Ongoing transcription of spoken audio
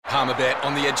Palmerbet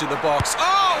on the edge of the box.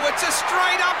 Oh, it's a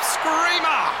straight-up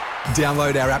screamer!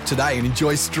 Download our app today and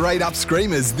enjoy straight-up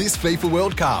screamers this FIFA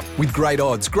World Cup with great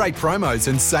odds, great promos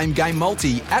and same-game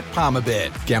multi at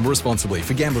Palmerbet. Gamble responsibly.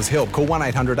 For Gamblers' Help, call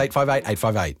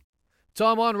 1-800-858-858.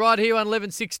 Time on right here on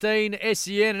 11:16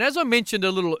 SEN. And as I mentioned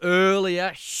a little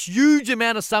earlier, huge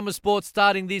amount of summer sports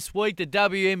starting this week. The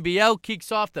WNBL kicks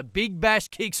off, the Big Bash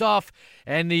kicks off,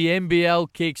 and the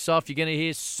NBL kicks off. You're going to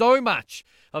hear so much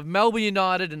of Melbourne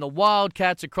United and the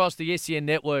Wildcats across the SEN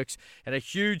networks, and a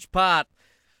huge part,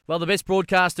 well, the best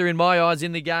broadcaster in my eyes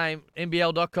in the game,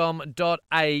 nbl.com.au.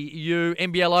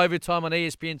 NBL overtime on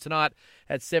ESPN tonight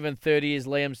at 7:30 is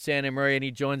Liam Santamaria, and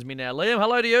he joins me now. Liam,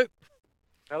 hello to you.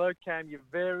 Hello, Cam. You're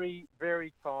very,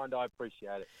 very kind. I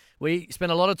appreciate it. We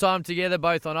spent a lot of time together,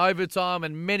 both on overtime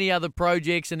and many other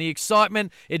projects, and the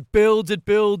excitement, it builds,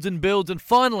 and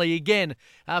finally, again,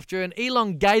 after an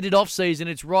elongated off-season,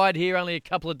 it's right here, only a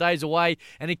couple of days away,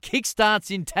 and it kickstarts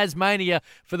in Tasmania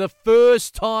for the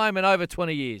first time in over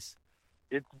 20 years.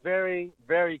 It's very,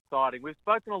 very exciting. We've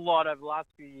spoken a lot over the last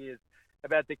few years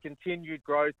about the continued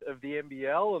growth of the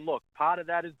NBL, and look, part of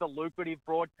that is the lucrative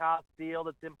broadcast deal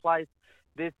that's in place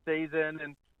this season,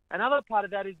 and another part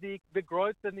of that is the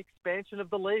growth and expansion of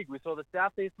the league. We saw the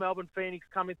Southeast Melbourne Phoenix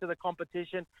come into the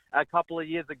competition a couple of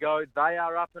years ago. They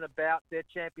are up and about. They're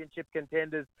championship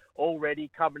contenders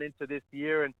already coming into this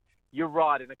year. And you're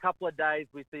right, in a couple of days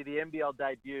we see the NBL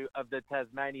debut of the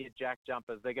Tasmania Jack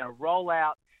Jumpers. They're going to roll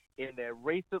out in their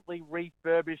recently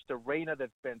refurbished arena. They've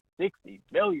spent $60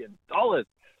 million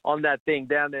on that thing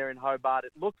down there in Hobart.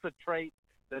 It looks a treat.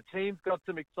 The team's got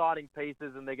some exciting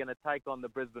pieces, and they're going to take on the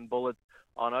Brisbane Bullets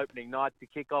on opening night to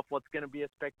kick off what's going to be a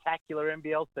spectacular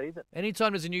NBL season.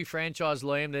 Anytime there's a new franchise,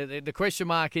 Liam, the question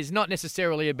mark is not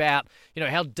necessarily about,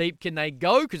 how deep can they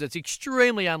go, because it's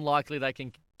extremely unlikely they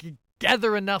can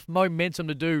gather enough momentum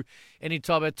to do any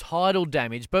type of title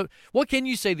damage. But what can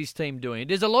you see this team doing?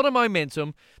 There's a lot of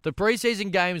momentum. The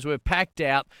preseason games were packed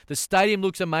out. The stadium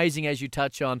looks amazing, as you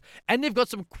touch on, and they've got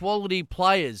some quality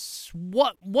players.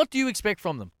 What do you expect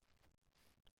from them?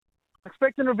 I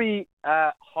expect them to be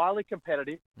highly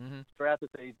competitive throughout the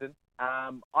season.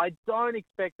 I don't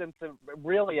expect them to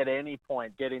really at any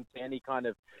point get into any kind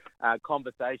of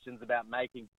conversations about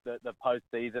making the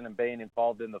postseason and being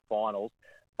involved in the finals.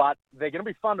 But they're going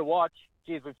to be fun to watch.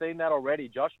 Geez, we've seen that already.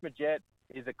 Josh Majette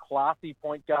is a classy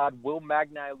point guard. Will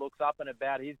Magnay looks up and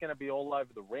about. He's going to be all over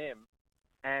the rim.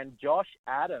 And Josh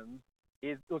Adams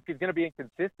he's going to be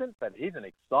inconsistent, but he's an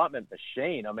excitement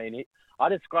machine. I mean, I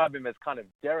describe him as kind of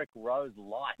Derrick Rose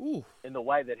light in the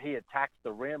way that he attacks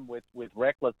the rim with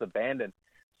reckless abandon.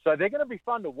 So they're going to be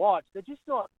fun to watch. They're just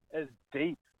not as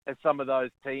deep as some of those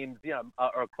teams,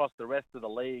 across the rest of the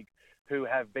league, who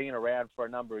have been around for a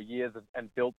number of years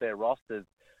and built their rosters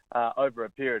over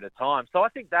a period of time. So I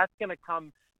think that's going to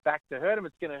come back to hurt them.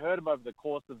 It's going to hurt them over the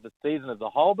course of the season as a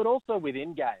whole, but also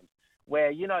within games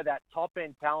where, that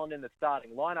top-end talent in the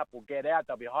starting lineup will get out.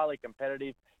 They'll be highly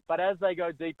competitive. But as they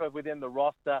go deeper within the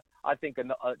roster, I think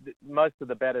most of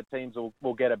the better teams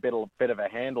will get a bit of a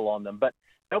handle on them. But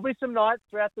there'll be some nights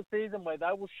throughout the season where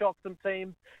they will shock some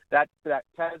teams. That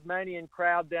Tasmanian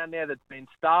crowd down there that's been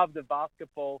starved of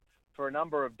basketball for a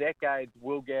number of decades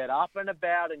will get up and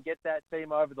about and get that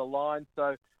team over the line.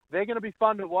 So they're going to be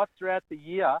fun to watch throughout the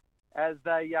year as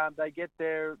they get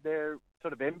their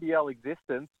sort of NBL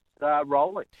existence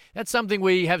rolling. That's something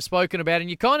we have spoken about, and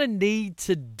you kind of need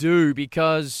to do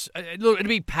because, look, it'll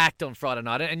be packed on Friday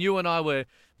night, and you and I were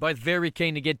both very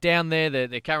keen to get down there.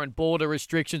 The current border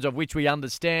restrictions, of which we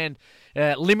understand,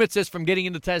 limits us from getting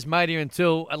into Tasmania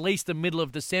until at least the middle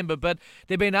of December, but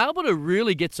they've been able to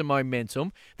really get some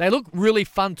momentum. They look really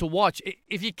fun to watch.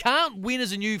 If you can't win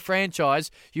as a new franchise,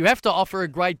 you have to offer a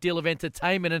great deal of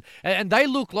entertainment, and they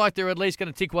look like they're at least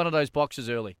going to tick one of those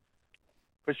boxes early.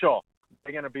 For sure.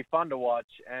 They're going to be fun to watch.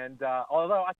 And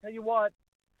although I tell you what,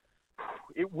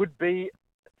 it would be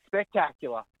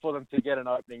spectacular for them to get an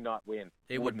opening night win.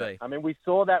 It would be. I mean, we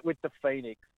saw that with the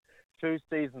Phoenix 2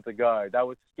 seasons ago. They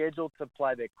were scheduled to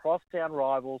play their crosstown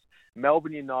rivals,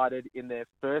 Melbourne United, in their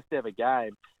first ever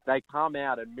game. They come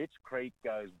out and Mitch Creek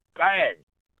goes bang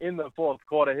in the fourth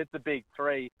quarter, hits a big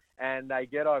three, and they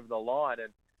get over the line.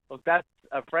 And look, that's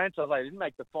a franchise. They didn't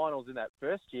make the finals in that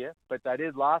first year, but they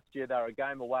did last year. They were a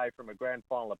game away from a grand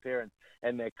final appearance,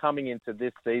 and they're coming into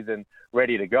this season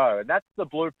ready to go. And that's the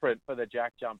blueprint for the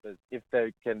Jack Jumpers. If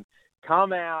they can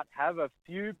come out, have a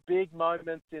few big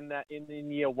moments in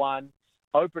year one,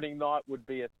 opening night would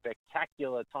be a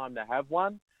spectacular time to have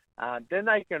one. Then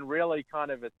they can really kind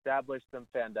of establish some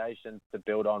foundations to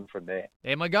build on from there.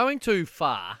 Am I going too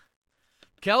far?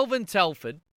 Kelvin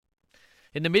Telford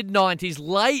in the mid-90s,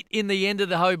 late in the end of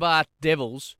the Hobart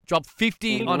Devils, dropped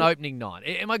 50 on opening night.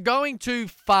 Am I going too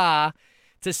far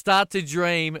to start to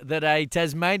dream that a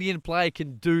Tasmanian player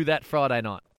can do that Friday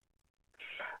night?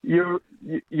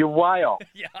 You're way off.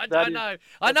 Yeah, I know.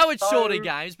 I know it's shorter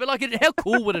games, but how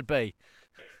cool would it be?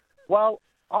 Well,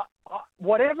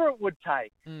 whatever it would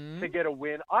take to get a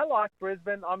win. I like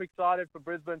Brisbane. I'm excited for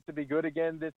Brisbane to be good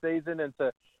again this season and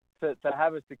to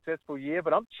have a successful year.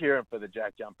 But I'm cheering for the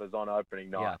Jack Jumpers on opening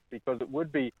night because it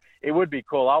would be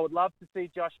cool. I would love to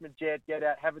see Josh Majette get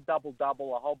out, have a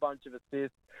double-double, a whole bunch of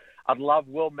assists. I'd love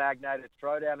Will Magnate to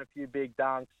throw down a few big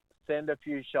dunks, send a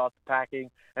few shots packing,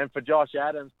 and for Josh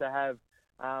Adams to have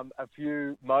a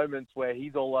few moments where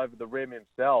he's all over the rim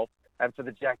himself, and for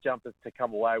the Jack Jumpers to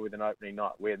come away with an opening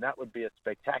night win. That would be a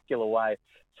spectacular way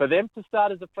for them to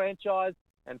start as a franchise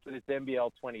and for this NBL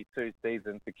 22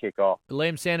 season to kick off.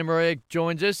 Liam Santamaria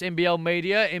joins us, NBL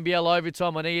Media, NBL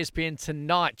Overtime on ESPN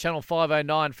tonight, Channel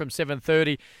 509 from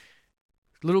 7:30.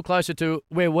 A little closer to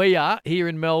where we are here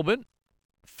in Melbourne.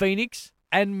 Phoenix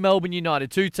and Melbourne United,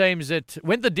 two teams that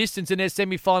went the distance in their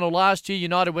semi-final last year.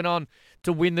 United went on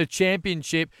to win the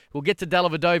championship. We'll get to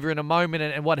Dellavedova in a moment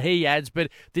and what he adds, but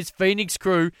this Phoenix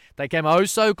crew, they came oh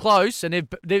so close, and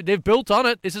they've built on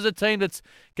it. This is a team that's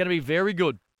going to be very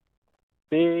good.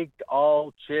 Big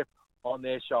old chip on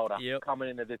their shoulder coming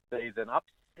into this season. Up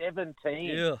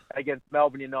 17 against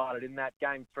Melbourne United in that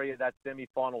Game 3 of that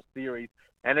semi-final series,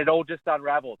 and it all just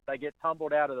unravelled. They get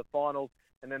tumbled out of the finals,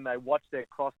 and then they watch their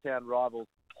crosstown rivals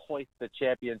hoist the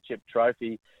championship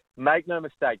trophy. Make no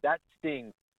mistake, that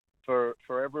stings for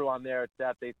everyone there at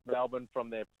Southeast Melbourne, from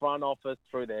their front office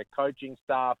through their coaching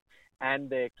staff and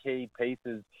their key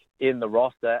pieces in the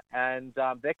roster. And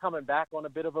they're coming back on a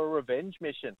bit of a revenge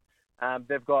mission.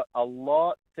 They've got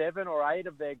 7 or 8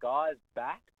 of their guys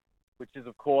back, which is,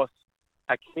 of course,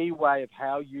 a key way of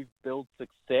how you build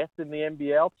success in the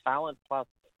NBL. Talent plus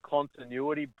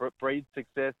continuity breeds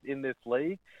success in this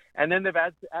league. And then they've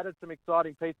added some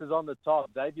exciting pieces on the top.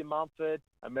 Xavier Mumford,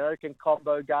 American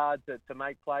combo guard to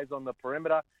make plays on the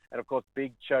perimeter. And, of course,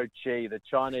 Big Cho Chi, the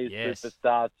Chinese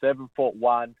superstar,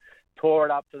 7'1", tore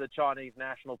it up for the Chinese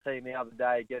national team the other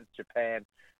day against Japan.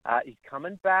 He's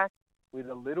coming back with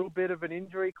a little bit of an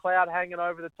injury cloud hanging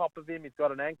over the top of him. He's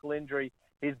got an ankle injury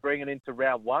he's bringing into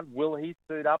round 1. Will he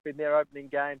suit up in their opening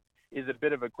game is a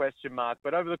bit of a question mark.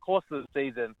 But over the course of the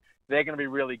season, they're going to be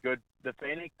really good, the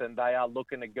Phoenix, and they are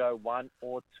looking to go 1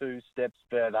 or 2 steps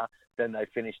further than they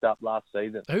finished up last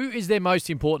season. Who is their most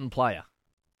important player?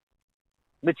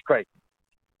 Mitch Creek.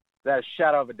 Without a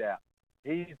shadow of a doubt.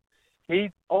 He's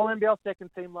All-NBL second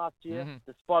team last year,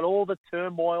 despite all the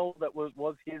turmoil that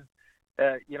was his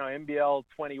NBL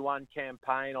 21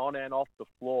 campaign on and off the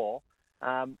floor.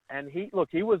 And he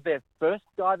was their first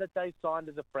guy that they signed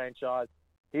as a franchise.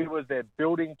 He was their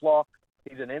building block.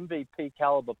 He's an MVP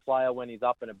caliber player when he's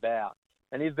up and about.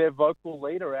 And he's their vocal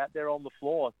leader out there on the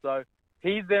floor. So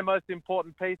he's their most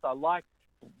important piece. I like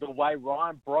the way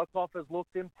Ryan Brokoff has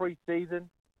looked in preseason.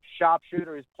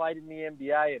 Sharpshooter has played in the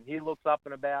NBA, and he looks up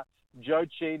and about. Joe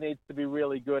Chi needs to be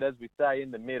really good, as we say,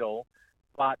 in the middle.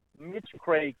 But Mitch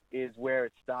Creek is where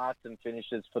it starts and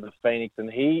finishes for the Phoenix, and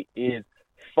he is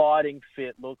fighting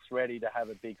fit, looks ready to have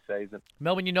a big season.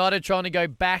 Melbourne United trying to go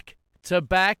back to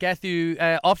back.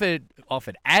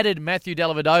 Added Matthew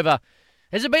Dellavedova.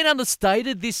 Has it been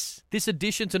understated, this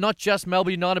addition to not just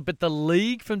Melbourne United but the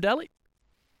league from Delhi?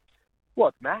 Well,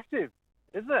 it's massive,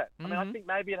 isn't it? I mean, I think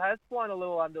maybe it has flown a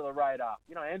little under the radar.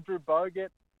 Andrew Bogut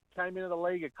came into the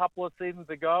league a couple of seasons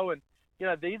ago, and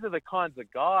these are the kinds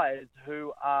of guys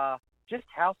who are just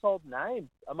household names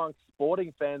amongst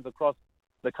sporting fans across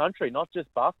the country, not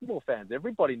just basketball fans.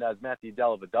 Everybody knows Matthew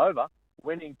Dellavedova,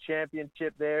 winning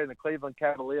championship there in the Cleveland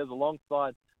Cavaliers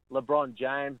alongside LeBron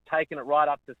James, taking it right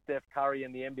up to Steph Curry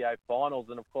in the NBA Finals,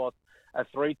 and, of course, a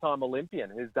 3-time Olympian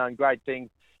who's done great things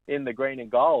in the green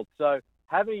and gold. So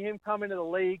having him come into the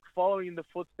league, following in the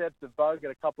footsteps of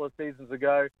Bogut a couple of seasons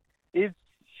ago, is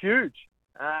huge.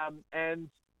 And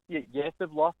yes,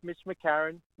 they've lost Mitch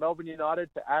McCarron, Melbourne United,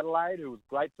 to Adelaide, who was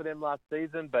great for them last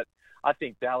season, but I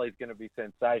think Daly's going to be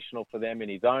sensational for them in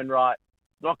his own right.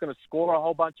 Not going to score a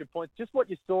whole bunch of points. Just what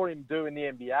you saw him do in the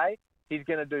NBA, he's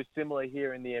going to do similar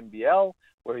here in the NBL,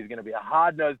 where he's going to be a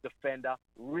hard-nosed defender,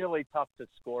 really tough to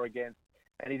score against,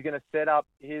 and he's going to set up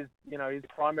his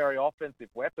primary offensive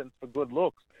weapons for good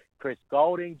looks. Chris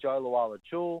Golding, Joe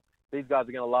Luala-Chul, these guys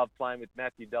are going to love playing with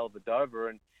Matthew Dellavedova,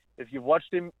 and if you've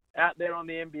watched him out there on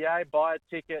the NBA, buy a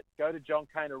ticket, go to John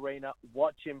Cain Arena,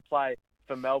 watch him play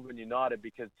for Melbourne United,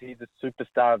 because he's a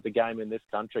superstar of the game in this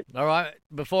country. All right,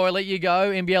 before I let you go,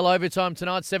 NBL Overtime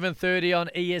tonight, 7:30 on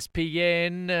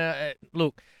ESPN.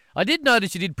 Look, I did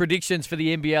notice you did predictions for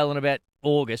the NBL in about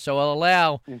August, so I'll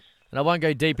allow, and I won't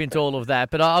go deep into all of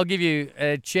that, but I'll give you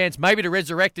a chance maybe to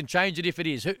resurrect and change it if it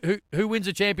is. Who wins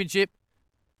the championship?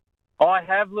 I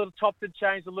have topped and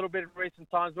changed a little bit in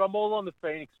recent times, but I'm all on the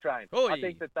Phoenix train. Oy. I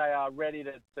think that they are ready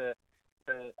to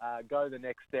go the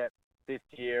next step this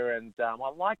year, and I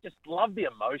love the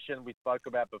emotion we spoke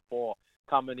about before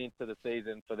coming into the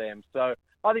season for them. So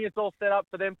I think it's all set up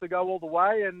for them to go all the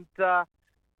way, and I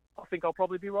think I'll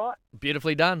probably be right.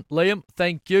 Beautifully done. Liam,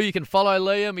 thank you. You can follow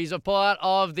Liam. He's a part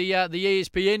of the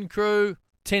ESPN crew,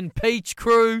 10 Peach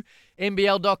crew,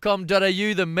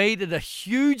 NBL.com.au, the meet, and a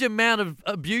huge amount of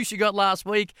abuse you got last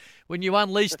week when you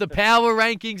unleashed the power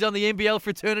rankings on the NBL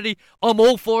fraternity. I'm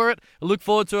all for it. I look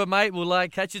forward to it, mate. We'll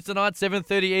catch you tonight,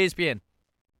 7:30 ESPN.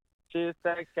 Cheers.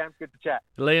 Thanks, Cam. Good to chat.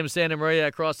 Liam Santamaria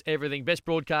across everything. Best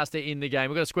broadcaster in the game.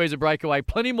 We're going to squeeze a breakaway.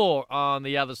 Plenty more on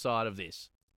the other side of this.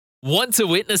 Want to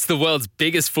witness the world's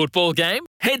biggest football game?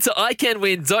 Head to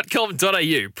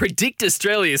iCanWin.com.au, predict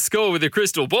Australia's score with a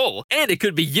crystal ball, and it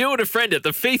could be you and a friend at the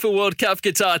FIFA World Cup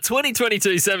Qatar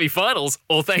 2022 semi-finals,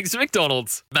 all thanks to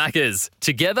McDonald's. Maccas,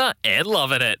 together and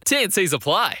loving it. TNCs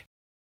apply.